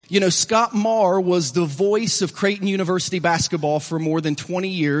You know, Scott Marr was the voice of Creighton University basketball for more than 20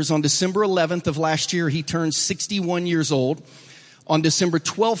 years. On December 11th of last year, he turned 61 years old. On December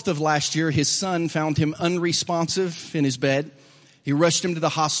 12th of last year, his son found him unresponsive in his bed. He rushed him to the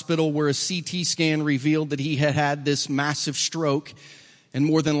hospital where a CT scan revealed that he had had this massive stroke, and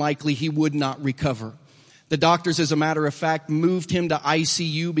more than likely he would not recover. The doctors, as a matter of fact, moved him to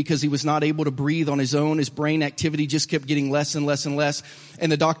ICU because he was not able to breathe on his own. His brain activity just kept getting less and less and less.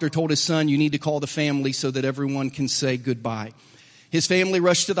 And the doctor told his son, you need to call the family so that everyone can say goodbye. His family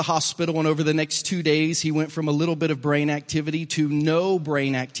rushed to the hospital, and over the next 2 days, he went from a little bit of brain activity to no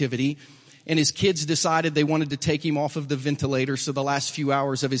brain activity. And his kids decided they wanted to take him off of the ventilator so the last few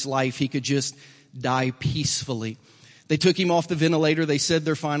hours of his life he could just die peacefully. They took him off the ventilator, they said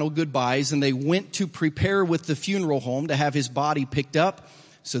their final goodbyes, and they went to prepare with the funeral home to have his body picked up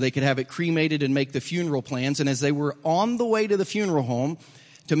so they could have it cremated and make the funeral plans. And as they were on the way to the funeral home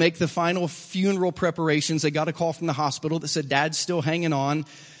to make the final funeral preparations, they got a call from the hospital that said, Dad's still hanging on. Do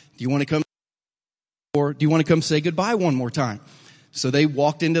you want to come, or do you want to come say goodbye one more time? So they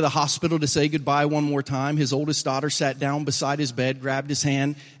walked into the hospital to say goodbye one more time. His oldest daughter sat down beside his bed, grabbed his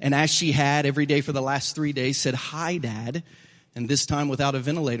hand, and as she had every day for the last 3 days, said, "Hi, Dad." And this time without a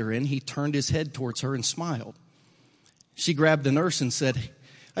ventilator in, he turned his head towards her and smiled. She grabbed the nurse and said,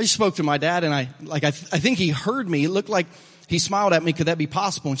 "I just spoke to my dad, and I think he heard me. It looked like he smiled at me. Could that be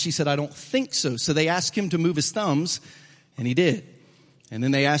possible?" And she said, "I don't think so." So they asked him to move his thumbs, and he did. And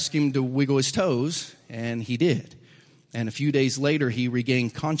then they asked him to wiggle his toes, and he did. And a few days later, he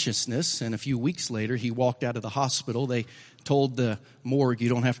regained consciousness. And a few weeks later, he walked out of the hospital. They told the morgue, "You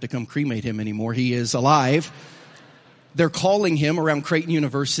don't have to come cremate him anymore. He is alive." They're calling him around Creighton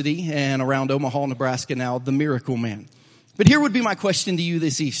University and around Omaha, Nebraska now, the Miracle Man. But here would be my question to you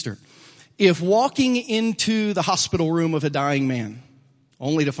this Easter. If walking into the hospital room of a dying man,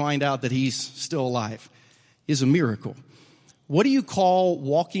 only to find out that he's still alive, is a miracle, what do you call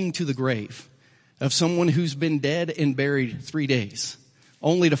walking to the grave of someone who's been dead and buried 3 days,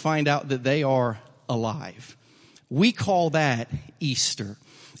 only to find out that they are alive? We call that Easter.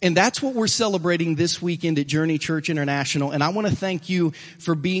 And that's what we're celebrating this weekend at Journey Church International. And I want to thank you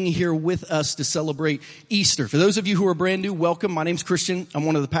for being here with us to celebrate Easter. For those of you who are brand new, welcome. My name's Christian. I'm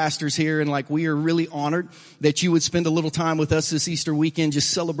one of the pastors here. And we are really honored that you would spend a little time with us this Easter weekend, just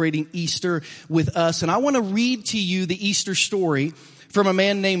celebrating Easter with us. And I want to read to you the Easter story from a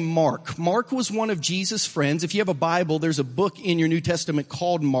man named Mark. Mark was one of Jesus' friends. If you have a Bible, there's a book in your New Testament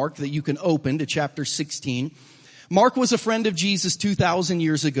called Mark that you can open to chapter 16. Mark was a friend of Jesus 2,000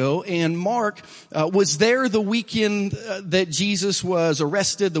 years ago, and Mark was there the weekend that Jesus was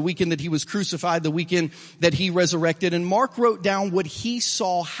arrested, the weekend that he was crucified, the weekend that he resurrected. And Mark wrote down what he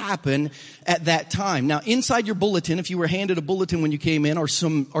saw happen at that time. Now, inside your bulletin, if you were handed a bulletin when you came in, are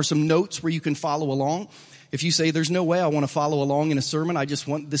some notes where you can follow along. If you say, "There's no way I want to follow along in a sermon, I just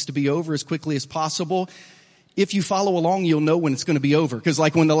want this to be over as quickly as possible," if you follow along, you'll know when it's going to be over. Because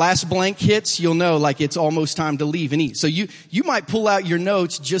when the last blank hits, you'll know it's almost time to leave and eat. So you might pull out your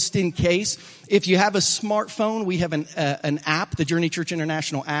notes just in case. If you have a smartphone, we have an app, the Journey Church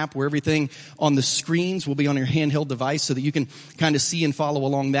International app, where everything on the screens will be on your handheld device so that you can kind of see and follow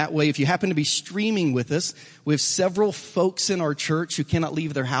along that way. If you happen to be streaming with us, we have several folks in our church who cannot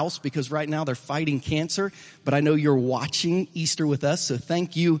leave their house because right now they're fighting cancer. But I know you're watching Easter with us, so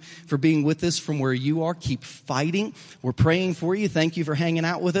thank you for being with us from where you are. Keep fighting. We're praying for you. Thank you for hanging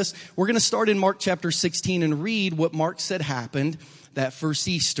out with us. We're going to start in Mark chapter 16 and read what Mark said happened that first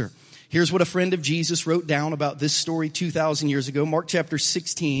Easter. Here's what a friend of Jesus wrote down about this story 2,000 years ago. Mark chapter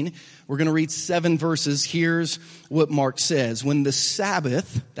 16. We're going to read 7 verses. Here's what Mark says. When the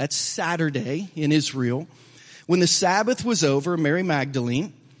Sabbath, that's Saturday in Israel, when the Sabbath was over, Mary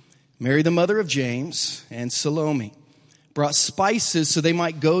Magdalene, Mary the mother of James, and Salome brought spices so they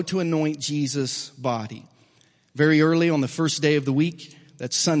might go to anoint Jesus' body. Very early on the first day of the week,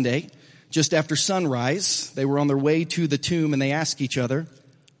 that's Sunday, just after sunrise, they were on their way to the tomb and they asked each other,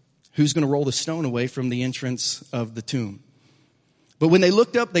 "Who's going to roll the stone away from the entrance of the tomb?" But when they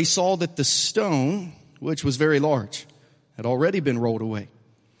looked up, they saw that the stone, which was very large, had already been rolled away.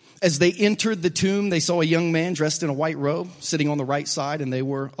 As they entered the tomb, they saw a young man dressed in a white robe sitting on the right side, and they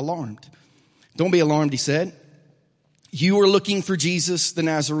were alarmed. "Don't be alarmed," he said. "You are looking for Jesus the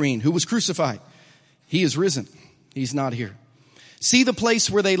Nazarene, who was crucified. He is risen. He's not here. See the place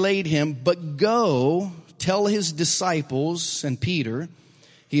where they laid him, but go tell his disciples and Peter,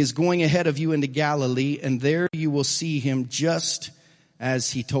 he is going ahead of you into Galilee, and there you will see him just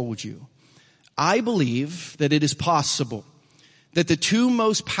as he told you." I believe that it is possible that the two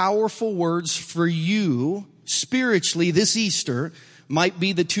most powerful words for you spiritually this Easter might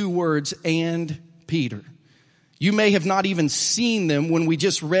be the two words, and Peter. You may have not even seen them when we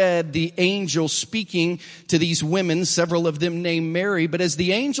just read the angel speaking to these women, several of them named Mary. But as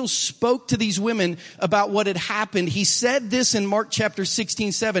the angel spoke to these women about what had happened, he said this in Mark chapter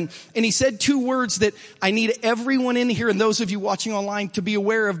 16:7. And he said two words that I need everyone in here and those of you watching online to be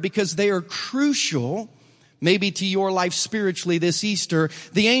aware of because they are crucial, maybe to your life spiritually this Easter.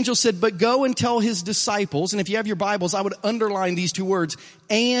 The angel said, but go and tell his disciples. And if you have your Bibles, I would underline these two words,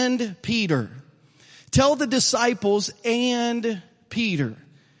 and Peter. Tell the disciples and Peter.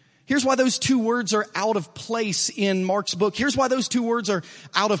 Here's why those two words are out of place in Mark's book. Here's why those two words are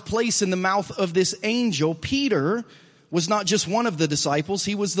out of place in the mouth of this angel. Peter was not just one of the disciples.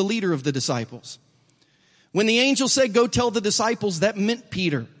 He was the leader of the disciples. When the angel said, go tell the disciples, that meant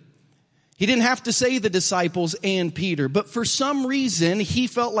Peter. He didn't have to say the disciples and Peter, but for some reason, he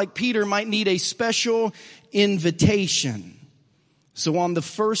felt like Peter might need a special invitation. So on the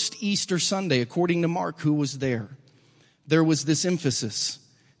first Easter Sunday, according to Mark, who was there was this emphasis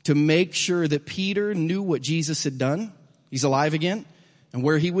to make sure that Peter knew what Jesus had done. He's alive again and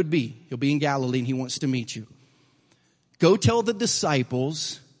where he would be. He'll be in Galilee and he wants to meet you. Go tell the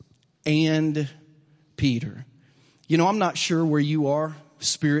disciples and Peter. You know, I'm not sure where you are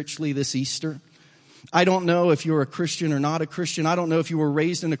spiritually this Easter. I don't know if you're a Christian or not a Christian. I don't know if you were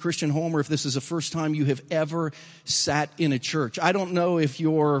raised in a Christian home or if this is the first time you have ever sat in a church. I don't know if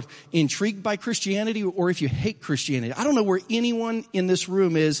you're intrigued by Christianity or if you hate Christianity. I don't know where anyone in this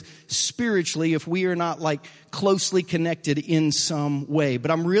room is spiritually if we are not like closely connected in some way.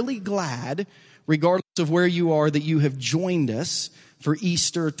 But I'm really glad, regardless of where you are, that you have joined us for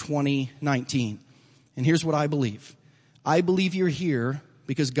Easter 2019. And here's what I believe. I believe you're here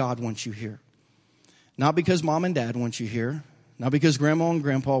because God wants you here. Not because mom and dad want you here. Not because grandma and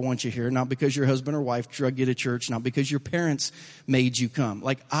grandpa want you here. Not because your husband or wife drug you to church. Not because your parents made you come.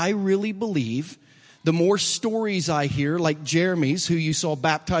 Like, I really believe the more stories I hear, like Jeremy's, who you saw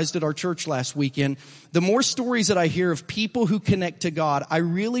baptized at our church last weekend, the more stories that I hear of people who connect to God, I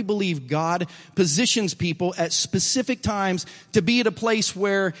really believe God positions people at specific times to be at a place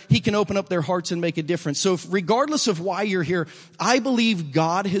where he can open up their hearts and make a difference. So regardless of why you're here, I believe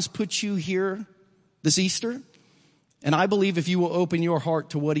God has put you here this Easter. And I believe if you will open your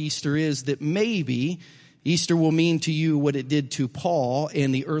heart to what Easter is, that maybe Easter will mean to you what it did to Paul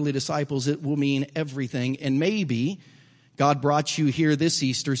and the early disciples. It will mean everything. And maybe God brought you here this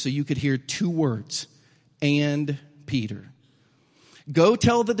Easter so you could hear two words, and Peter. Go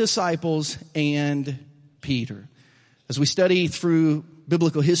tell the disciples and Peter. As we study through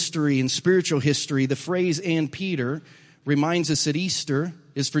biblical history and spiritual history, the phrase and Peter reminds us that Easter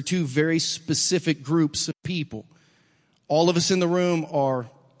is for two very specific groups of people. All of us in the room are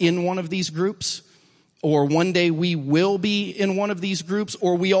in one of these groups, or one day we will be in one of these groups,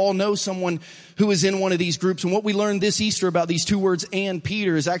 or we all know someone who is in one of these groups. And what we learned this Easter about these two words, and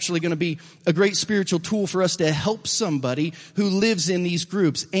Peter, is actually going to be a great spiritual tool for us to help somebody who lives in these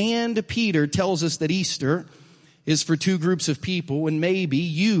groups. And Peter tells us that Easter is for two groups of people, and maybe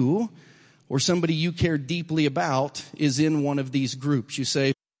you or somebody you care deeply about is in one of these groups. You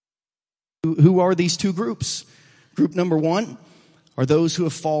say, who are these two groups? Group number one are those who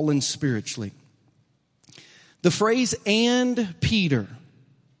have fallen spiritually. The phrase, and Peter,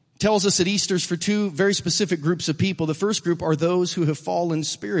 tells us that Easter's for two very specific groups of people. The first group are those who have fallen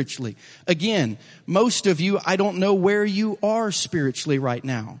spiritually. Again, most of you, I don't know where you are spiritually right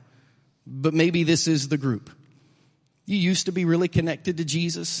now, but maybe this is the group. You used to be really connected to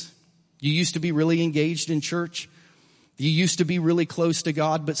Jesus. You used to be really engaged in church. You used to be really close to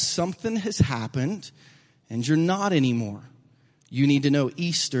God, but something has happened and you're not anymore. You need to know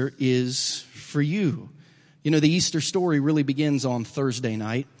Easter is for you. You know, the Easter story really begins on Thursday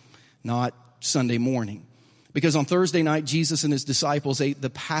night, not Sunday morning. Because on Thursday night, Jesus and his disciples ate the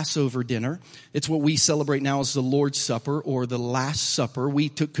Passover dinner. It's what we celebrate now as the Lord's Supper or the Last Supper. We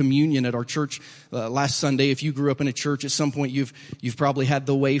took communion at our church last Sunday. If you grew up in a church, at some point you've probably had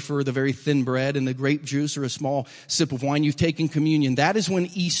the wafer, the very thin bread, and the grape juice or a small sip of wine. You've taken communion. That is when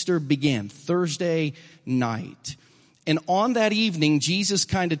Easter began, Thursday night. And on that evening, Jesus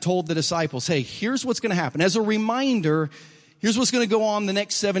kind of told the disciples, hey, here's what's going to happen. As a reminder, here's what's going to go on the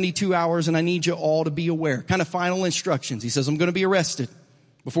next 72 hours, and I need you all to be aware. Kind of final instructions. He says, I'm going to be arrested.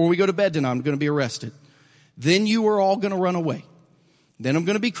 Before we go to bed tonight, I'm going to be arrested. Then you are all going to run away. Then I'm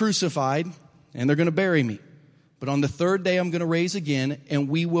going to be crucified, and they're going to bury me. But on the third day, I'm going to raise again, and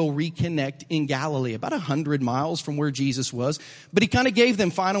we will reconnect in Galilee, about 100 miles from where Jesus was. But he kind of gave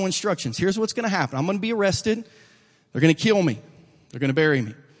them final instructions. Here's what's going to happen. I'm going to be arrested. They're going to kill me. They're going to bury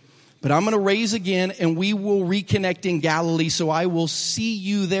me. But I'm going to raise again, and we will reconnect in Galilee, so I will see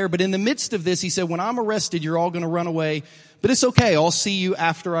you there. But in the midst of this, he said, when I'm arrested, you're all going to run away. But it's okay. I'll see you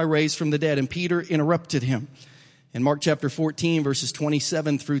after I raise from the dead. And Peter interrupted him. In Mark chapter 14, verses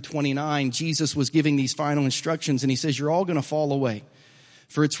 27 through 29, Jesus was giving these final instructions, and he says, you're all going to fall away.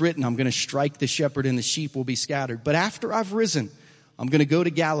 For it's written, I'm going to strike the shepherd and the sheep will be scattered. But after I've risen, I'm going to go to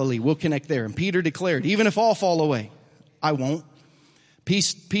Galilee. We'll connect there. And Peter declared, even if all fall away, I won't.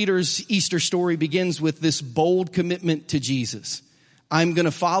 Peter's Easter story begins with this bold commitment to Jesus. I'm going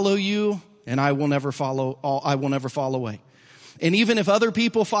to follow you, and I will never fall away. And even if other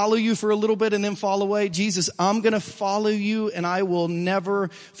people follow you for a little bit and then fall away, Jesus, I'm going to follow you, and I will never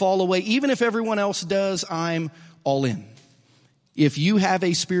fall away. Even if everyone else does, I'm all in. If you have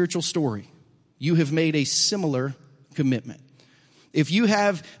a spiritual story, you have made a similar commitment. If you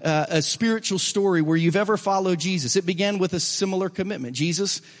have a spiritual story where you've ever followed Jesus, it began with a similar commitment.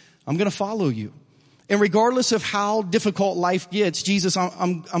 Jesus, I'm going to follow you. And regardless of how difficult life gets, Jesus,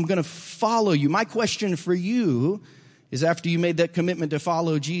 I'm going to follow you. My question for you is, after you made that commitment to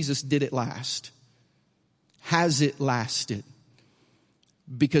follow Jesus, did it last? Has it lasted?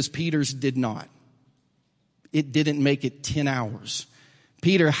 Because Peter's did not. It didn't make it 10 hours.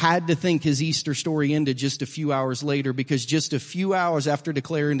 Peter had to think his Easter story ended just a few hours later, because just a few hours after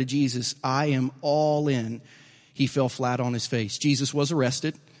declaring to Jesus, I am all in, he fell flat on his face. Jesus was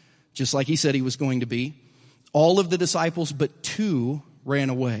arrested, just like he said he was going to be. All of the disciples but 2 ran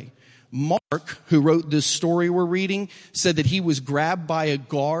away. Mark, who wrote this story we're reading, said that he was grabbed by a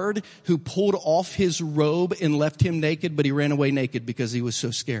guard who pulled off his robe and left him naked, but he ran away naked because he was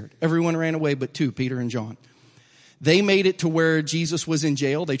so scared. Everyone ran away but 2, Peter and John. They made it to where Jesus was in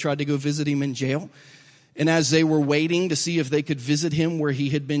jail. They tried to go visit him in jail. And as they were waiting to see if they could visit him where he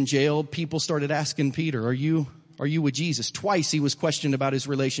had been jailed, people started asking Peter, are you with Jesus? Twice he was questioned about his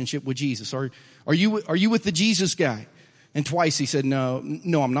relationship with Jesus. Are you with the Jesus guy? And twice he said, no,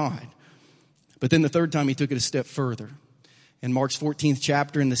 I'm not. But then the third time he took it a step further. In Mark's 14th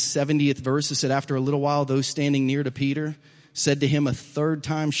chapter, in the 70th verse, it said, after a little while, those standing near to Peter said to him a third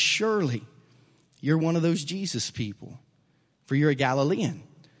time, surely you're one of those Jesus people, for you're a Galilean.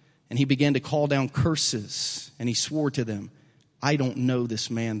 And he began to call down curses, and he swore to them, I don't know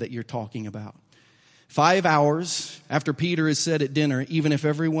this man that you're talking about. 5 hours after Peter has said at dinner, even if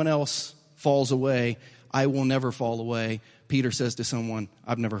everyone else falls away, I will never fall away, Peter says to someone,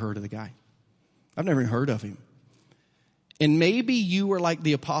 I've never heard of the guy. I've never heard of him. And maybe you are like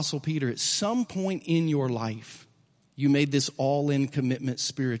the Apostle Peter. At some point in your life, you made this all-in commitment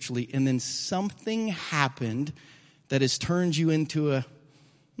spiritually, and then something happened that has turned you into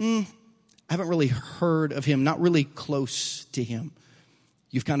I haven't really heard of him, not really close to him.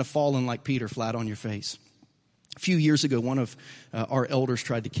 You've kind of fallen like Peter, flat on your face. A few years ago, one of our elders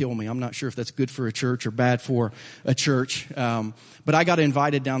tried to kill me. I'm not sure if that's good for a church or bad for a church. But I got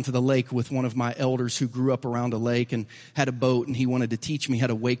invited down to the lake with one of my elders who grew up around a lake and had a boat, and he wanted to teach me how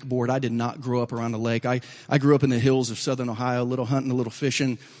to wakeboard. I did not grow up around a lake. I grew up in the hills of southern Ohio, a little hunting, a little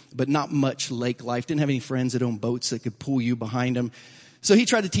fishing, but not much lake life. Didn't have any friends that owned boats that could pull you behind them. So he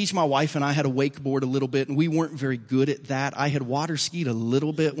tried to teach my wife and I how to wakeboard a little bit, and we weren't very good at that. I had water skied a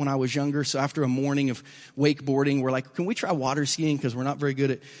little bit when I was younger, so after a morning of wakeboarding, we're like, can we try water skiing? Because we're not very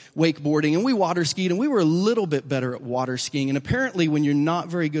good at wakeboarding. And we water skied, and we were a little bit better at water skiing. And apparently when you're not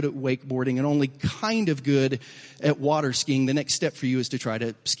very good at wakeboarding and only kind of good at water skiing, the next step for you is to try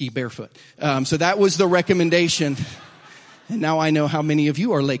to ski barefoot. So that was the recommendation. And now I know how many of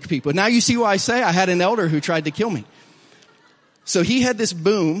you are lake people. Now you see why I say I had an elder who tried to kill me. So he had this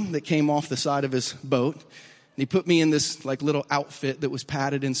boom that came off the side of his boat, and he put me in this like little outfit that was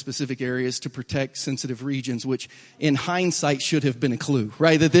padded in specific areas to protect sensitive regions, which in hindsight should have been a clue,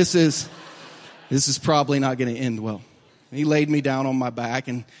 right? That this is probably not going to end well. And he laid me down on my back,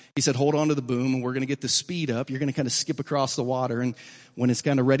 and he said, hold on to the boom, and we're going to get the speed up. You're going to kind of skip across the water, and when it's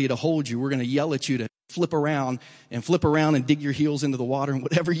kind of ready to hold you, we're going to yell at you to flip around and dig your heels into the water, and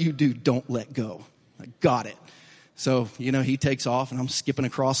whatever you do, don't let go. I got it. So, he takes off, and I'm skipping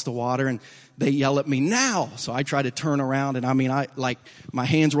across the water, and they yell at me, now. So I try to turn around, and my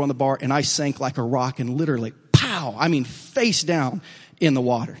hands were on the bar, and I sank like a rock, and literally, pow, face down in the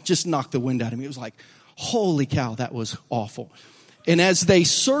water. Just knocked the wind out of me. It was like, holy cow, that was awful. And as they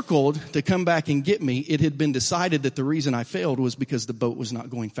circled to come back and get me, it had been decided that the reason I failed was because the boat was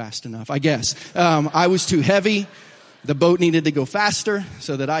not going fast enough, I guess. I was too heavy. The boat needed to go faster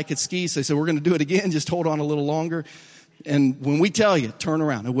so that I could ski. So they said, we're going to do it again. Just hold on a little longer. And when we tell you, turn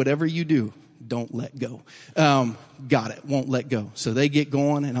around. And whatever you do, don't let go. Got it. Won't let go. So they get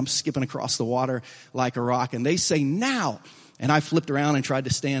going, and I'm skipping across the water like a rock. And they say, now. And I flipped around and tried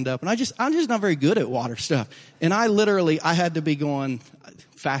to stand up. And I'm just not very good at water stuff. And I had to be going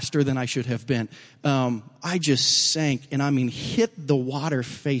faster than I should have been. I just sank and hit the water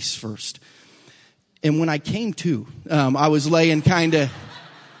face first. And when I came to, I was laying kind of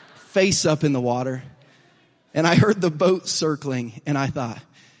face up in the water. And I heard the boat circling and I thought,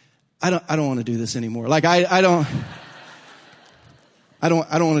 I don't want to do this anymore. Like I don't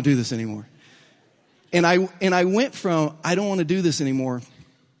want to do this anymore. And I went from, I don't want to do this anymore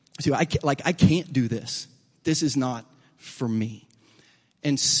to, I can't do this. This is not for me.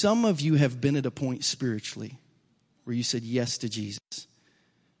 And some of you have been at a point spiritually where you said yes to Jesus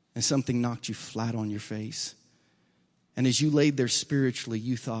and something knocked you flat on your face. And as you laid there spiritually,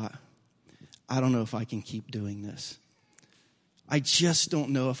 you thought, I don't know if I can keep doing this. I just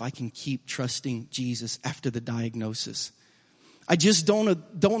don't know if I can keep trusting Jesus after the diagnosis. I just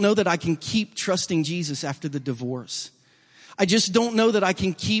don't know that I can keep trusting Jesus after the divorce. I just don't know that I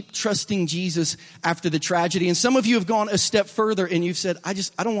can keep trusting Jesus after the tragedy. And some of you have gone a step further and you've said, I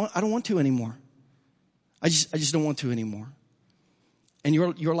don't want to anymore. I just don't want to anymore. And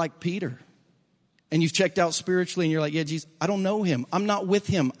you're like Peter. And you've checked out spiritually and you're like, yeah, Jesus, I don't know him. I'm not with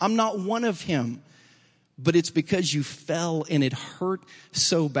him. I'm not one of him. But it's because you fell and it hurt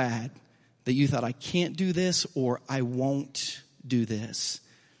so bad that you thought, I can't do this or I won't do this.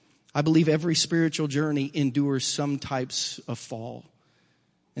 I believe every spiritual journey endures some types of fall.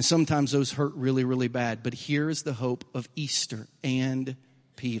 And sometimes those hurt really, really bad. But here is the hope of Easter and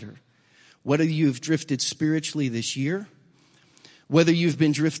Peter. Whether you've drifted spiritually this year, whether you've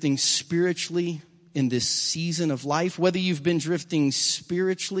been drifting spiritually in this season of life, whether you've been drifting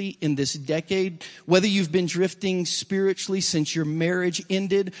spiritually in this decade, whether you've been drifting spiritually since your marriage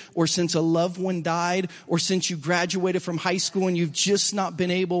ended, or since a loved one died, or since you graduated from high school and you've just not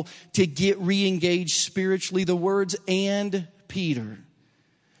been able to get re-engaged spiritually, the words "and Peter"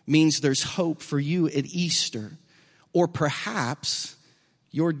 means there's hope for you at Easter. Or perhaps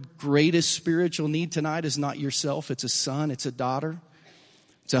your greatest spiritual need tonight is not yourself, it's a son, it's a daughter.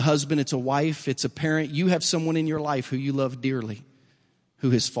 It's a husband, it's a wife, it's a parent. You have someone in your life who you love dearly, who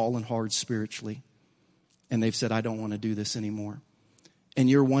has fallen hard spiritually. And they've said, I don't want to do this anymore. And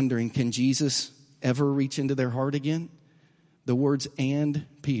you're wondering, can Jesus ever reach into their heart again? The words "and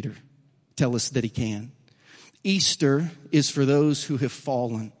Peter" tell us that he can. Easter is for those who have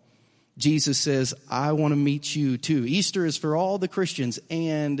fallen. Jesus says, I want to meet you too. Easter is for all the Christians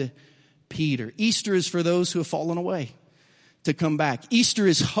and Peter. Easter is for those who have fallen away to come back. Easter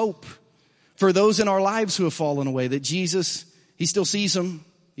is hope for those in our lives who have fallen away, that Jesus, he still sees them,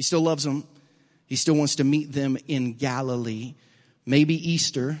 he still loves them, he still wants to meet them in Galilee. Maybe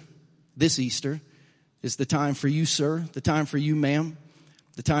Easter, this Easter, is the time for you, sir, the time for you, ma'am,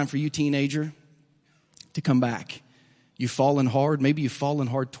 the time for you, teenager, to come back. You've fallen hard, maybe you've fallen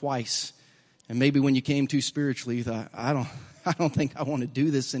hard twice, and maybe when you came to spiritually, you thought, I don't think I want to do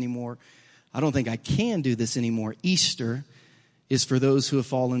this anymore. I don't think I can do this anymore. Easter is for those who have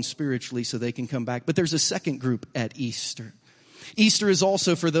fallen spiritually so they can come back. But there's a second group at Easter. Easter is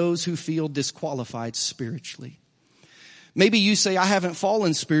also for those who feel disqualified spiritually. Maybe you say, I haven't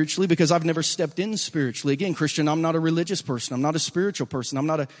fallen spiritually because I've never stepped in spiritually. Again, Christian, I'm not a religious person. I'm not a spiritual person. I'm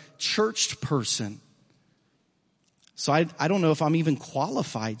not a churched person. So I don't know if I'm even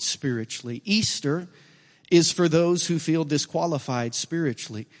qualified spiritually. Easter is for those who feel disqualified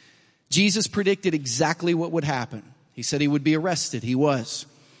spiritually. Jesus predicted exactly what would happen. He said he would be arrested. He was.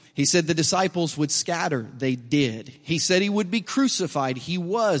 He said the disciples would scatter. They did. He said he would be crucified. He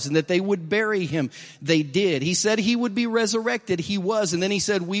was. And that they would bury him. They did. He said he would be resurrected. He was. And then he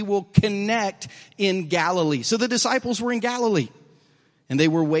said we will connect in Galilee. So the disciples were in Galilee. And they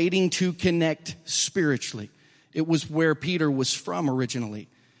were waiting to connect spiritually. It was where Peter was from originally.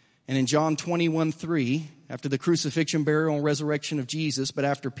 And in John 21:3, after the crucifixion, burial, and resurrection of Jesus, but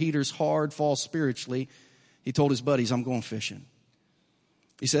after Peter's hard fall spiritually, he told his buddies, I'm going fishing.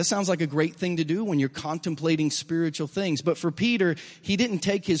 He said, that sounds like a great thing to do when you're contemplating spiritual things. But for Peter, he didn't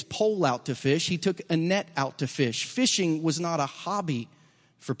take his pole out to fish. He took a net out to fish. Fishing was not a hobby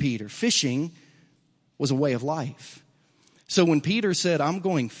for Peter. Fishing was a way of life. So when Peter said, I'm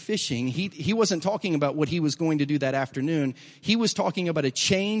going fishing, he wasn't talking about what he was going to do that afternoon. He was talking about a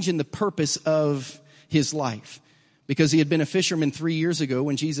change in the purpose of his life. Because he had been a fisherman 3 years ago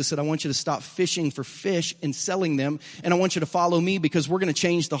when Jesus said, I want you to stop fishing for fish and selling them. And I want you to follow me because we're going to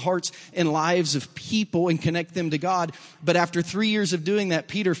change the hearts and lives of people and connect them to God. But after 3 years of doing that,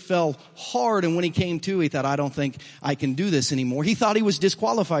 Peter fell hard. And when he came to, he thought, I don't think I can do this anymore. He thought he was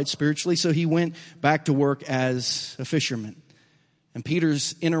disqualified spiritually. So he went back to work as a fisherman. And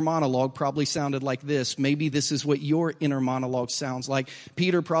Peter's inner monologue probably sounded like this. Maybe this is what your inner monologue sounds like.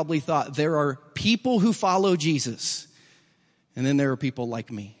 Peter probably thought, there are people who follow Jesus, and then there are people like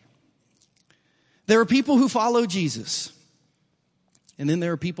me. There are people who follow Jesus, and then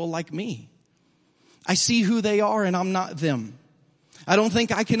there are people like me. I see who they are, and I'm not them. I don't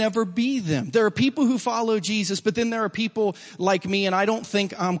think I can ever be them. There are people who follow Jesus, but then there are people like me, and I don't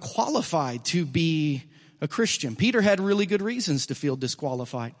think I'm qualified to be a Christian. Peter had really good reasons to feel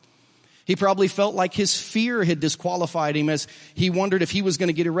disqualified. He probably felt like his fear had disqualified him as he wondered if he was going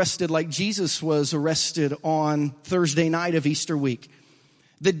to get arrested like Jesus was arrested on Thursday night of Easter week.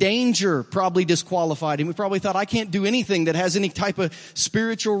 The danger probably disqualified him. He probably thought, I can't do anything that has any type of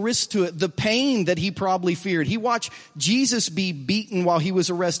spiritual risk to it. The pain that he probably feared. He watched Jesus be beaten while he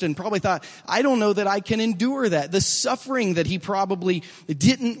was arrested and probably thought, I don't know that I can endure that. The suffering that he probably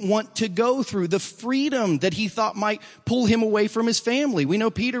didn't want to go through. The freedom that he thought might pull him away from his family. We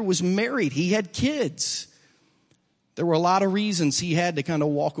know Peter was married. He had kids. There were a lot of reasons he had to kind of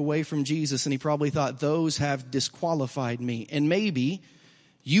walk away from Jesus, and he probably thought, those have disqualified me. And maybe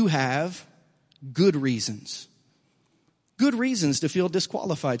you have good reasons to feel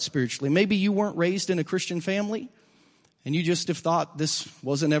disqualified spiritually. Maybe you weren't raised in a Christian family and you just have thought this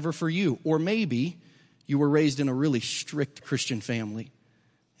wasn't ever for you. Or maybe you were raised in a really strict Christian family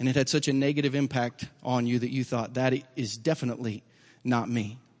and it had such a negative impact on you that you thought that is definitely not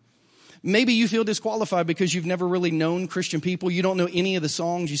me. Maybe you feel disqualified because you've never really known Christian people. You don't know any of the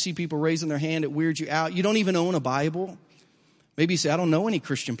songs. You see people raising their hand, it weirds you out. You don't even own a Bible. Maybe you say, I don't know any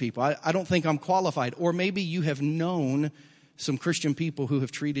Christian people. I don't think I'm qualified. Or maybe you have known some Christian people who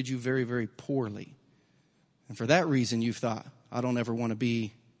have treated you very, very poorly. And for that reason, you've thought, I don't ever want to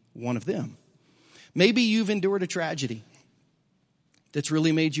be one of them. Maybe you've endured a tragedy that's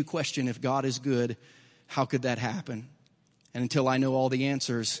really made you question if God is good, how could that happen? And until I know all the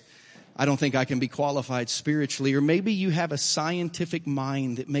answers, I don't think I can be qualified spiritually. Or maybe you have a scientific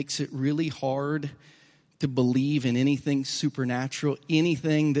mind that makes it really hard to believe in anything supernatural,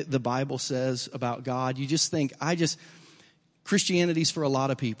 anything that the Bible says about God. You just think, Christianity's for a lot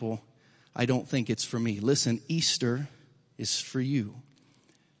of people. I don't think it's for me. Listen, Easter is for you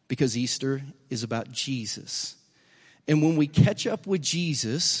because Easter is about Jesus. And when we catch up with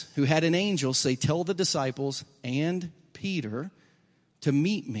Jesus, who had an angel say, tell the disciples and Peter to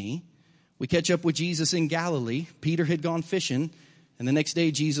meet me. We catch up with Jesus in Galilee. Peter had gone fishing. And the next day,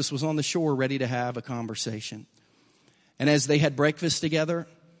 Jesus was on the shore ready to have a conversation. And as they had breakfast together,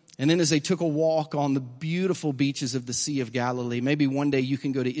 and then as they took a walk on the beautiful beaches of the Sea of Galilee, maybe one day you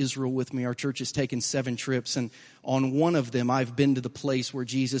can go to Israel with me. Our church has taken 7 trips, and on one of them, I've been to the place where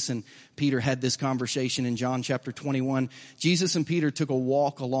Jesus and Peter had this conversation in John chapter 21. Jesus and Peter took a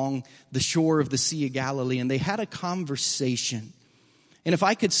walk along the shore of the Sea of Galilee, and they had a conversation. And if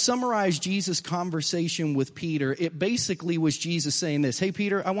I could summarize Jesus' conversation with Peter, it basically was Jesus saying this, hey,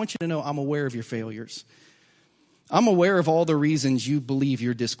 Peter, I want you to know I'm aware of your failures. I'm aware of all the reasons you believe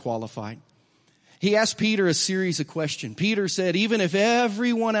you're disqualified. He asked Peter a series of questions. Peter said, even if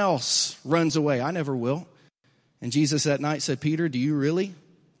everyone else runs away, I never will. And Jesus that night said, Peter, do you really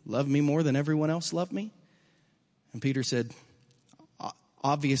love me more than everyone else loved me? And Peter said,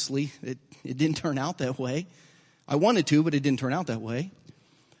 obviously, it didn't turn out that way. I wanted to, but it didn't turn out that way.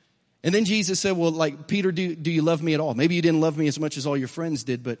 And then Jesus said, well, like, Peter, do you love me at all? Maybe you didn't love me as much as all your friends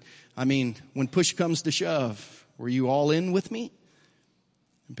did, but I mean, when push comes to shove, were you all in with me?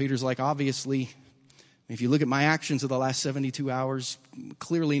 And Peter's like, obviously, if you look at my actions of the last 72 hours,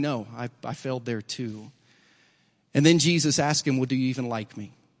 clearly no, I failed there too. And then Jesus asked him, well, do you even like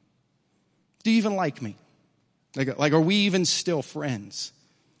me? Do you even like me? Like, are we even still friends?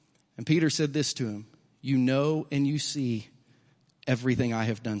 And Peter said this to him, you know and you see everything I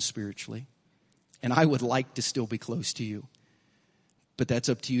have done spiritually. And I would like to still be close to you. But that's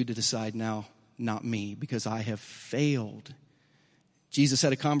up to you to decide now, not me, because I have failed. Jesus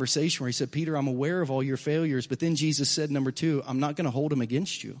had a conversation where he said, Peter, I'm aware of all your failures. But then Jesus said, number 2, I'm not going to hold them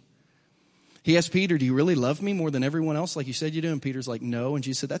against you. He asked Peter, do you really love me more than everyone else like you said you do? And Peter's like, no. And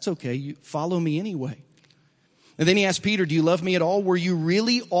Jesus said, that's okay. You follow me anyway. And then he asked Peter, do you love me at all? Were you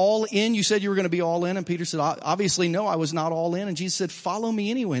really all in? You said you were going to be all in. And Peter said, obviously, no, I was not all in. And Jesus said, follow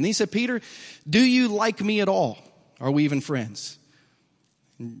me anyway. And he said, Peter, do you like me at all? Are we even friends?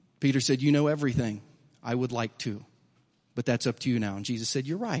 And Peter said, you know everything. I would like to, but that's up to you now. And Jesus said,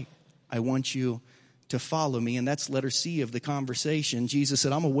 you're right. I want you to follow me. And that's letter C of the conversation. Jesus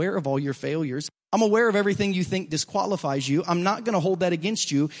said, I'm aware of all your failures. I'm aware of everything you think disqualifies you. I'm not going to hold that against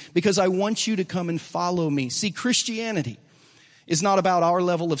you because I want you to come and follow me. See, Christianity is not about our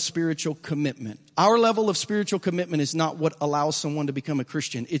level of spiritual commitment. Our level of spiritual commitment is not what allows someone to become a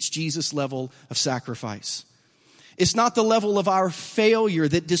Christian. It's Jesus' level of sacrifice. It's not the level of our failure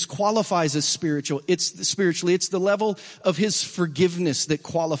that disqualifies us spiritually. It's the level of his forgiveness that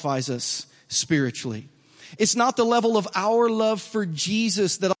qualifies us spiritually. It's not the level of our love for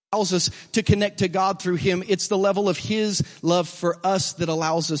Jesus that allows us to connect to God through him. It's the level of his love for us that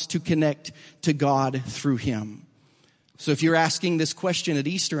allows us to connect to God through him. So if you're asking this question at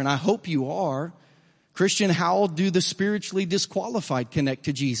Easter, and I hope you are, Christian, how do the spiritually disqualified connect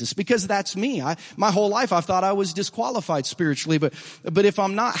to Jesus? Because that's me. My whole life I've thought I was disqualified spiritually, but if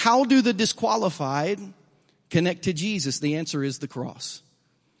I'm not, how do the disqualified connect to Jesus? The answer is the cross.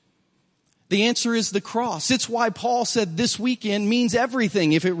 The answer is the cross. It's why Paul said this weekend means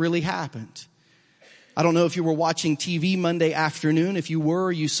everything if it really happened. I don't know if you were watching TV Monday afternoon. If you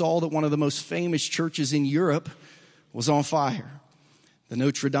were, you saw that one of the most famous churches in Europe was on fire. The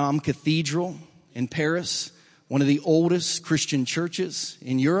Notre Dame Cathedral in Paris, one of the oldest Christian churches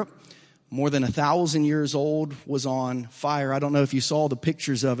in Europe, more than 1,000 years old, was on fire. I don't know if you saw the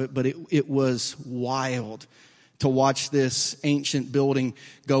pictures of it, but it was wild to watch this ancient building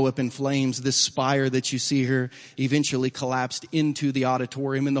go up in flames. This spire that you see here eventually collapsed into the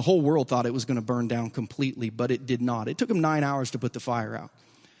auditorium, and the whole world thought it was going to burn down completely, but it did not. It took them 9 hours to put the fire out,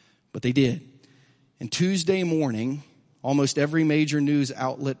 but they did. And Tuesday morning, almost every major news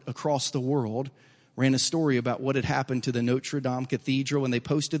outlet across the world ran a story about what had happened to the Notre Dame Cathedral, and they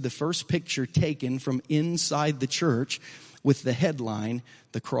posted the first picture taken from inside the church with the headline,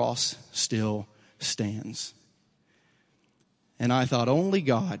 "The Cross Still Stands." And I thought only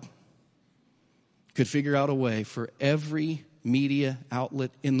God could figure out a way for every media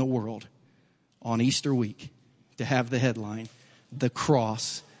outlet in the world on Easter week to have the headline, "The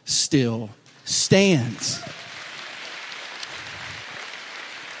Cross Still Stands."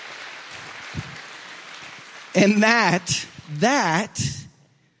 And that,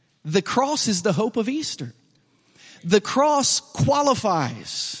 the cross is the hope of Easter. The cross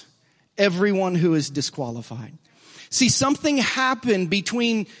qualifies everyone who is disqualified. See, something happened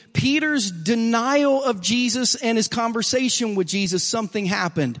between Peter's denial of Jesus and his conversation with Jesus. Something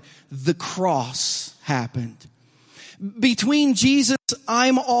happened. The cross happened. Between Jesus,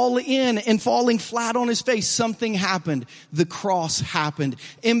 "I'm all in," and falling flat on his face, something happened. The cross happened.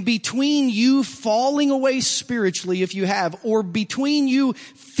 And between you falling away spiritually, if you have, or between you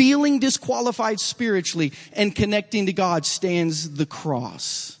feeling disqualified spiritually and connecting to God, stands the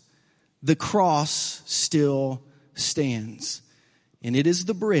cross. The cross still stands. And it is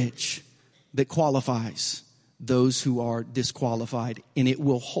the bridge that qualifies those who are disqualified. And it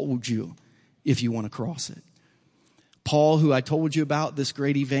will hold you if you want to cross it. Paul, who I told you about, this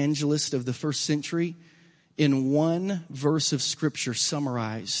great evangelist of the first century, in one verse of scripture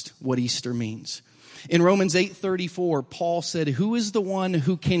summarized what Easter means. In Romans 8:34, Paul said, "Who is the one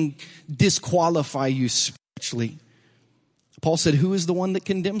who can disqualify you spiritually?" Paul said, "Who is the one that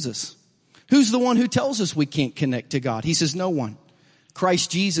condemns us? Who's the one who tells us we can't connect to God?" He says, "No one. Christ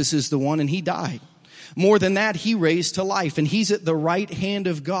Jesus is the one, and he died. More than that, he raised to life, and he's at the right hand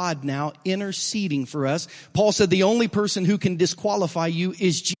of God now, interceding for us." Paul said the only person who can disqualify you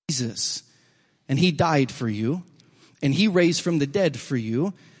is Jesus. And he died for you, and he raised from the dead for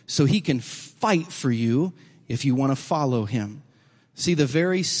you, so he can fight for you if you want to follow him. See, the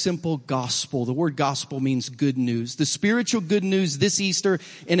very simple gospel, the word gospel means good news. The spiritual good news this Easter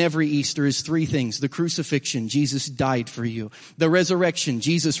and every Easter is three things. The crucifixion, Jesus died for you. The resurrection,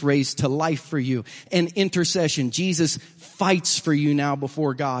 Jesus raised to life for you. And intercession, Jesus fights for you now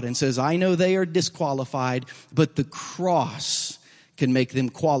before God and says, "I know they are disqualified, but the cross can make them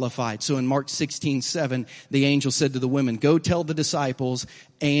qualified." So in Mark 16:7, the angel said to the women, "Go tell the disciples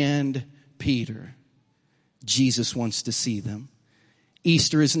and Peter." Jesus wants to see them.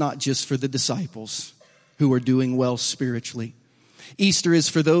 Easter is not just for the disciples who are doing well spiritually. Easter is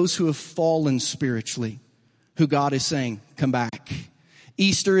for those who have fallen spiritually, who God is saying, "Come back."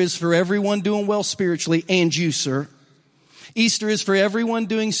 Easter is for everyone doing well spiritually, and you, sir. Easter is for everyone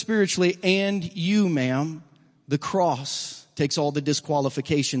doing spiritually, and you, ma'am. The cross takes all the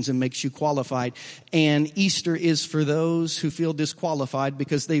disqualifications and makes you qualified. And Easter is for those who feel disqualified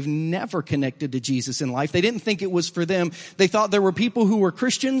because they've never connected to Jesus in life. They didn't think it was for them. They thought there were people who were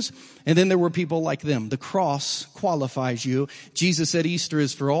Christians, and then there were people like them. The cross qualifies you. Jesus said Easter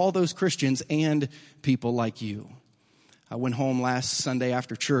is for all those Christians and people like you. I went home last Sunday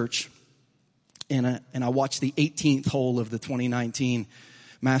after church, and I watched the 18th hole of the 2019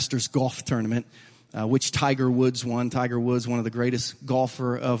 Masters golf tournament. which Tiger Woods won. Tiger Woods, one of the greatest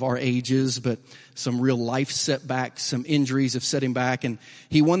golfer of our ages, but some real life setbacks, some injuries have set him back. And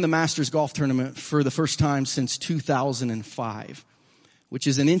he won the Masters Golf Tournament for the first time since 2005, which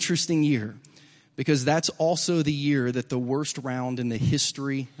is an interesting year because that's also the year that the worst round in the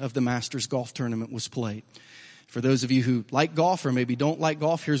history of the Masters Golf Tournament was played. For those of you who like golf or maybe don't like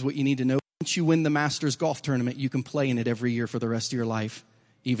golf, here's what you need to know. Once you win the Masters Golf Tournament, you can play in it every year for the rest of your life,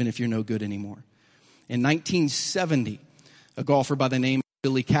 even if you're no good anymore. In 1970, a golfer by the name of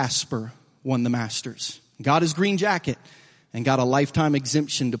Billy Casper won the Masters. Got his green jacket and got a lifetime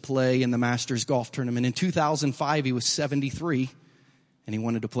exemption to play in the Masters Golf Tournament. In 2005, he was 73 and he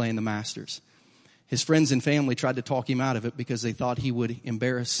wanted to play in the Masters. His friends and family tried to talk him out of it because they thought he would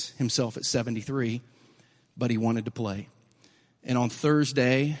embarrass himself at 73, but he wanted to play. And on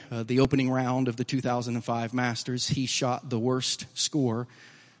Thursday, the opening round of the 2005 Masters, he shot the worst score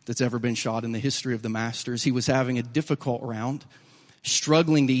that's ever been shot in the history of the Masters. He was having a difficult round,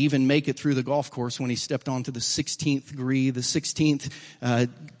 struggling to even make it through the golf course when he stepped onto the 16th green. The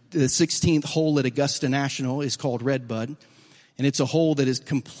 16th hole at Augusta National is called Redbud. And it's a hole that is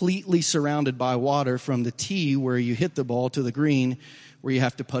completely surrounded by water from the tee where you hit the ball to the green where you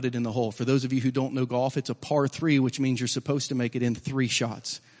have to put it in the hole. For those of you who don't know golf, it's a par 3, which means you're supposed to make it in 3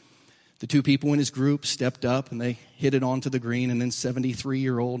 shots. The 2 people in his group stepped up and they hit it onto the green, and then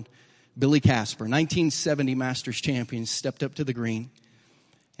 73-year-old Billy Casper, 1970 Masters champion, stepped up to the green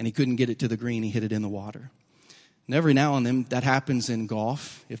and he couldn't get it to the green. He hit it in the water. And every now and then that happens in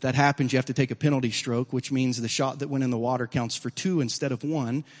golf. If that happens, you have to take a penalty stroke, which means the shot that went in the water counts for 2 instead of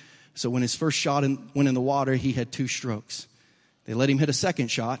 1. So when his first shot went in the water, he had 2 strokes. They let him hit a second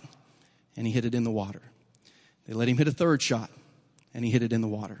shot and he hit it in the water. They let him hit a third shot and he hit it in the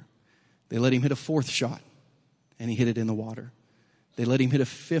water. They let him hit a 4th shot, and he hit it in the water. They let him hit a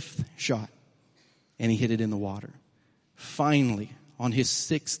 5th shot, and he hit it in the water. Finally, on his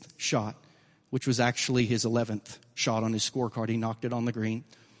 6th shot, which was actually his 11th shot on his scorecard, he knocked it on the green,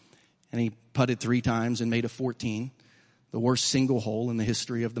 and he putted 3 times and made a 14, the worst single hole in the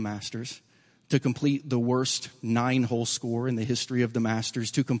history of the Masters, to complete the worst 9-hole score in the history of the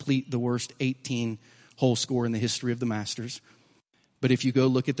Masters, to complete the worst 18-hole score in the history of the Masters. But if you go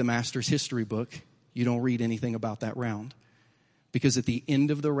look at the Masters history book, you don't read anything about that round. Because at the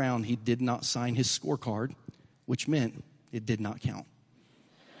end of the round, he did not sign his scorecard, which meant it did not count.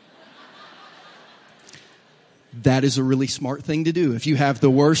 That is a really smart thing to do if you have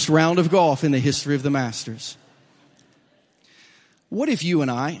the worst round of golf in the history of the Masters. What if you and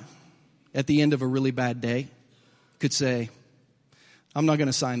I, at the end of a really bad day, could say, I'm not going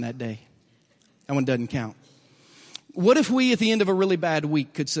to sign that day. That one doesn't count. What if we, at the end of a really bad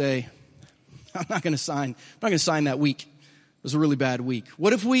week, could say, I'm not going to sign that week. It was a really bad week.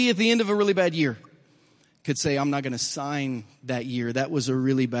 What if we, at the end of a really bad year, could say, I'm not going to sign that year. That was a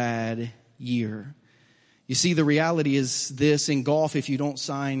really bad year. You see, the reality is this: in golf, if you don't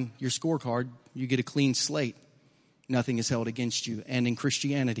sign your scorecard, you get a clean slate. Nothing is held against you. And in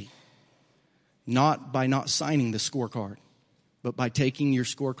Christianity, not by not signing the scorecard, but by taking your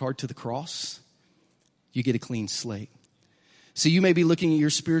scorecard to the cross, you get a clean slate. So you may be looking at your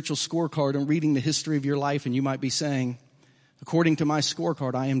spiritual scorecard and reading the history of your life, and you might be saying, according to my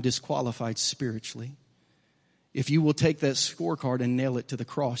scorecard, I am disqualified spiritually. If you will take that scorecard and nail it to the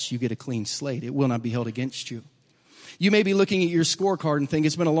cross, you get a clean slate. It will not be held against you. You may be looking at your scorecard and think,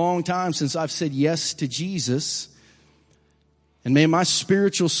 it's been a long time since I've said yes to Jesus. And man, my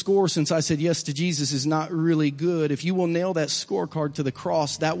spiritual score since I said yes to Jesus is not really good. If you will nail that scorecard to the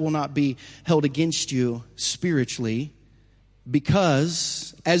cross, that will not be held against you spiritually,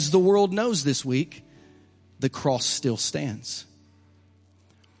 because as the world knows this week, the cross still stands.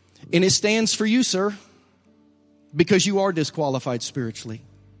 And it stands for you, sir, because you are disqualified spiritually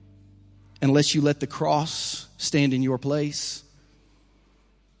unless you let the cross stand in your place.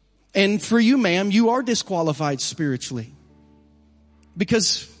 And for you, ma'am, you are disqualified spiritually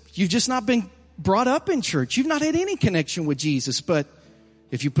because you've just not been brought up in church. You've not had any connection with Jesus. But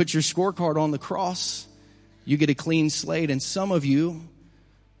if you put your scorecard on the cross, you get a clean slate. And some of you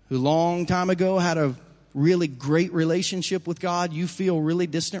who long time ago had a really great relationship with God, you feel really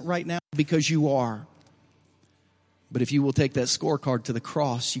distant right now because you are. But if you will take that scorecard to the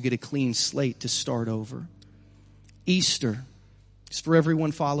cross, you get a clean slate to start over. Easter is for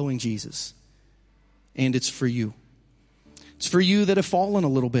everyone following Jesus. And it's for you. It's for you that have fallen a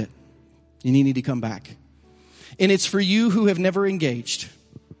little bit and you need to come back. And it's for you who have never engaged,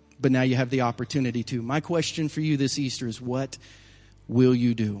 but now you have the opportunity to. My question for you this Easter is, what will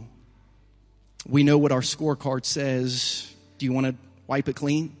you do? We know what our scorecard says. Do you want to wipe it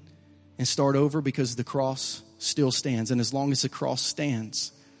clean and start over because the cross still stands. And as long as the cross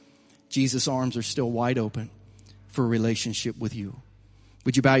stands, Jesus' arms are still wide open for a relationship with you.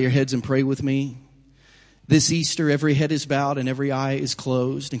 Would you bow your heads and pray with me? This Easter, every head is bowed and every eye is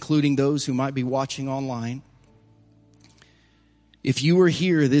closed, including those who might be watching online. If you are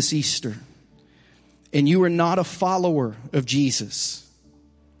here this Easter and you are not a follower of Jesus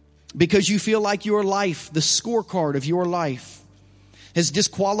because you feel like your life, the scorecard of your life, has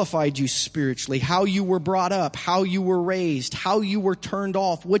disqualified you spiritually, how you were brought up, how you were raised, how you were turned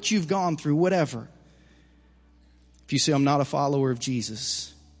off, what you've gone through, whatever. If you say, I'm not a follower of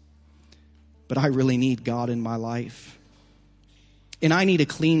Jesus, but I really need God in my life, and I need a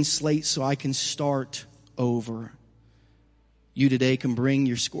clean slate so I can start over, you today can bring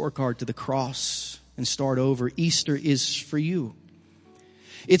your scorecard to the cross and start over. Easter is for you.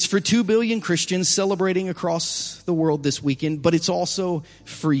 It's for 2 billion Christians celebrating across the world this weekend, but it's also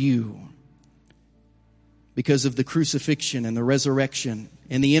for you. Because of the crucifixion and the resurrection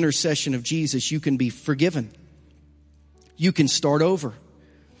and the intercession of Jesus, you can be forgiven. You can start over.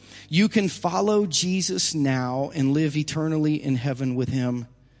 You can follow Jesus now and live eternally in heaven with him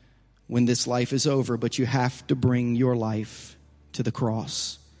when this life is over, but you have to bring your life to the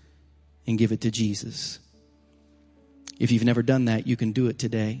cross and give it to Jesus. If you've never done that, you can do it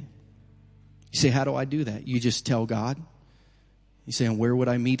today. You say, how do I do that? You just tell God. You say, and where would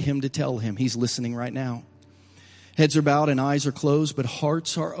I meet him to tell him? He's listening right now. Heads are bowed and eyes are closed, but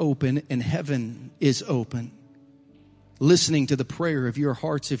hearts are open and heaven is open. Listening to the prayer of your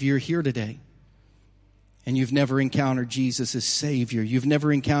hearts if you're here today and you've never encountered Jesus as Savior. You've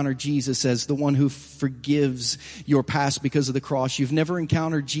never encountered Jesus as the one who forgives your past because of the cross. You've never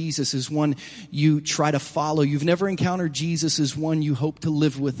encountered Jesus as one you try to follow. You've never encountered Jesus as one you hope to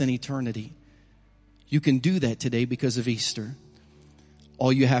live with in eternity. You can do that today because of Easter.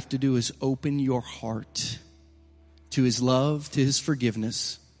 All you have to do is open your heart to his love, to his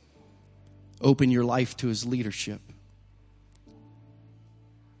forgiveness. Open your life to his leadership.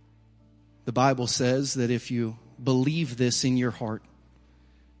 The Bible says that if you believe this in your heart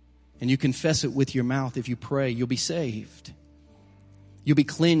and you confess it with your mouth, if you pray, you'll be saved. You'll be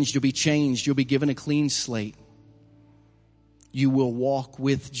cleansed, you'll be changed, you'll be given a clean slate. You will walk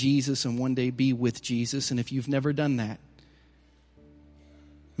with Jesus and one day be with Jesus. And if you've never done that,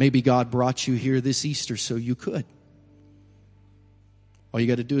 maybe God brought you here this Easter so you could. All you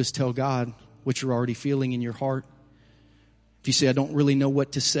got to do is tell God what you're already feeling in your heart. If you say, I don't really know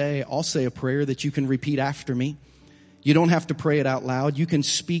what to say, I'll say a prayer that you can repeat after me. You don't have to pray it out loud. You can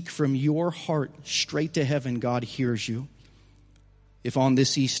speak from your heart straight to heaven. God hears you. If on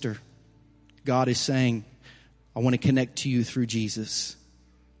this Easter, God is saying, I want to connect to you through Jesus,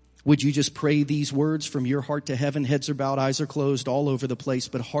 would you just pray these words from your heart to heaven? Heads are bowed, eyes are closed all over the place,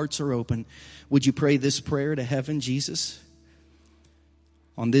 but hearts are open. Would you pray this prayer to heaven? Jesus,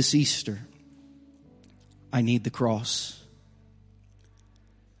 on this Easter, I need the cross.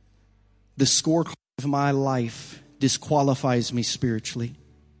 The scorecard of my life disqualifies me spiritually.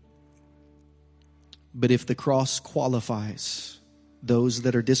 But if the cross qualifies those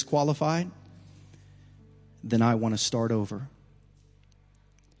that are disqualified, then I want to start over.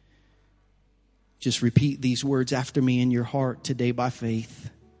 Just repeat these words after me in your heart today by faith,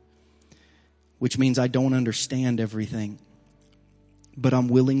 which means I don't understand everything, but I'm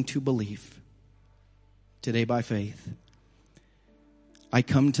willing to believe. Today by faith, I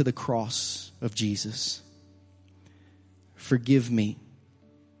come to the cross of Jesus. Forgive me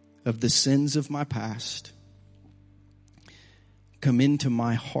of the sins of my past. Come into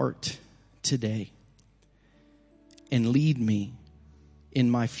my heart today and lead me in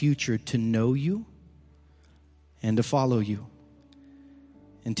my future to know you and to follow you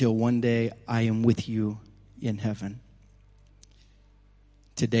until one day I am with you in heaven.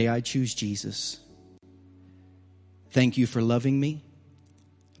 Today I choose Jesus. Thank you for loving me,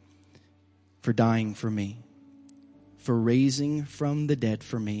 for dying for me, for raising from the dead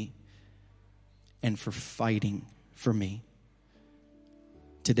for me, and for fighting for me.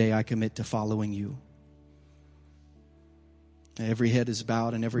 Today I commit to following you. Every head is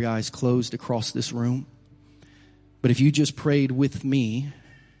bowed and every eye is closed across this room. But if you just prayed with me,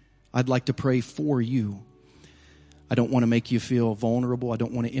 I'd like to pray for you. I don't want to make you feel vulnerable. I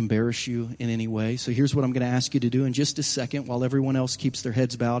don't want to embarrass you in any way. So here's what I'm going to ask you to do in just a second while everyone else keeps their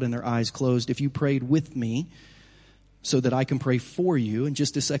heads bowed and their eyes closed. If you prayed with me so that I can pray for you, in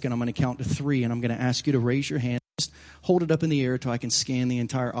just a second I'm going to count to 3 and I'm going to ask you to raise your hand. Just hold it up in the air till I can scan the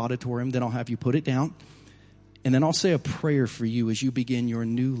entire auditorium. Then I'll have you put it down. And then I'll say a prayer for you as you begin your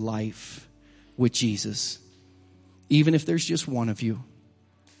new life with Jesus. Even if there's just one of you,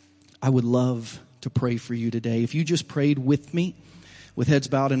 I would love to pray for you today. If you just prayed with me, with heads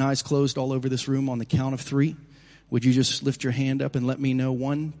bowed and eyes closed all over this room on the count of 3, would you just lift your hand up and let me know?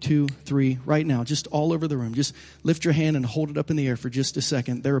 1, 2, 3, right now, just all over the room. Just lift your hand and hold it up in the air for just a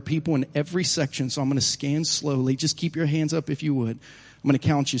second. There are people in every section, so I'm going to scan slowly. Just keep your hands up if you would. I'm going to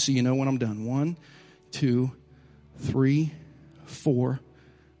count you so you know when I'm done. 1, 2, 3, 4,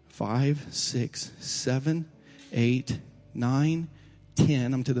 5, 6, 7, 8, 9,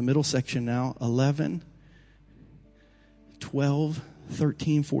 10. I'm to the middle section now. 11, 12,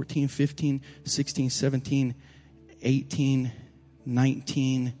 13, 14, 15, 16, 17, 18,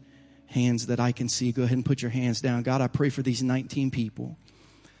 19 hands that I can see. Go ahead and put your hands down. God, I pray for these 19 people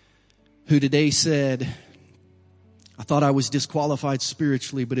who today said, I thought I was disqualified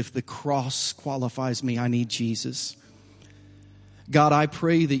spiritually, but if the cross qualifies me, I need Jesus. God, I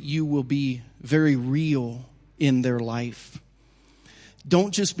pray that you will be very real in their life.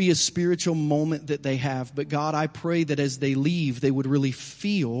 Don't just be a spiritual moment that they have, but God, I pray that as they leave, they would really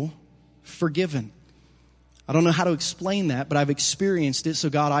feel forgiven. I don't know how to explain that, but I've experienced it. So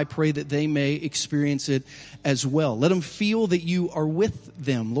God, I pray that they may experience it as well. Let them feel that you are with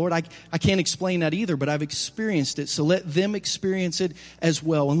them. Lord, I can't explain that either, but I've experienced it. So let them experience it as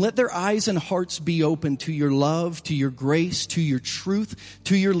well. And let their eyes and hearts be open to your love, to your grace, to your truth,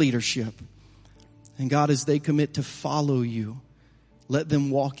 to your leadership. And God, as they commit to follow you, let them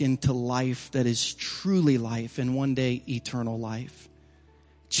walk into life that is truly life and one day eternal life.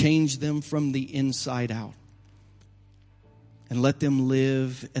 Change them from the inside out. And let them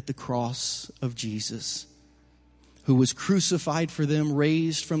live at the cross of Jesus, who was crucified for them,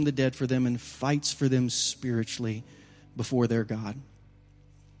 raised from the dead for them, and fights for them spiritually before their God.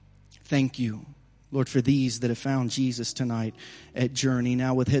 Thank you, Lord, for these that have found Jesus tonight at Journey.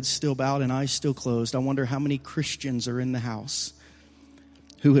 Now with heads still bowed and eyes still closed, I wonder how many Christians are in the house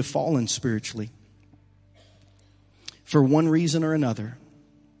who have fallen spiritually for one reason or another.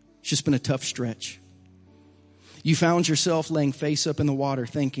 It's just been a tough stretch. You found yourself laying face up in the water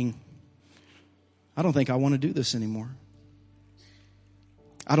thinking, I don't think I want to do this anymore.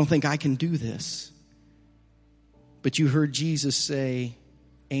 I don't think I can do this. But you heard Jesus say,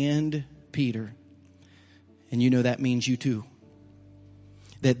 and Peter. And you know that means you too.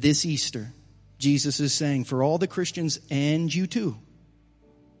 That this Easter, Jesus is saying for all the Christians and you too.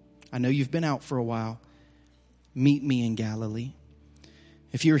 I know you've been out for a while. Meet me in Galilee.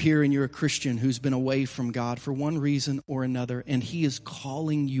 If you're here and you're a Christian who's been away from God for one reason or another, and he is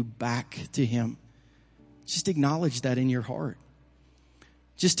calling you back to him, just acknowledge that in your heart.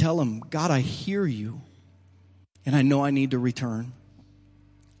 Just tell him, God, I hear you, and I know I need to return.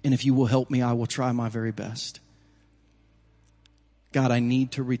 And if you will help me, I will try my very best. God, I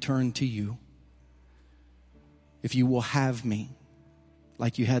need to return to you. If you will have me,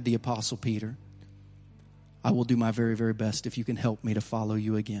 like you had the Apostle Peter, I will do my very, very best if you can help me to follow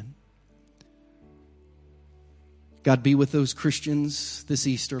you again. God, be with those Christians this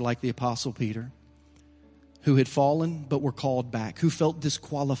Easter like the Apostle Peter, who had fallen but were called back, who felt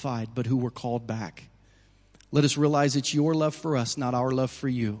disqualified but who were called back. Let us realize it's your love for us, not our love for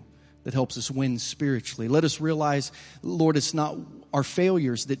you, that helps us win spiritually. Let us realize, Lord, it's not our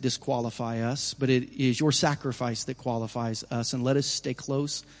failures that disqualify us, but it is your sacrifice that qualifies us. And let us stay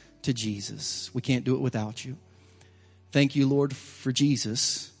close to Jesus. We can't do it without you. Thank you, Lord, for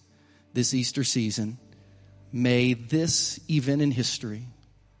Jesus this Easter season. May this event in history,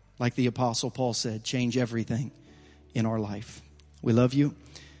 like the Apostle Paul said, change everything in our life. We love you.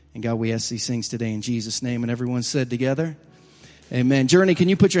 And God, we ask these things today in Jesus' name. And everyone said together, amen. Journey, can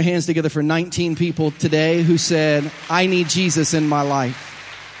you put your hands together for 19 people today who said, I need Jesus in my life?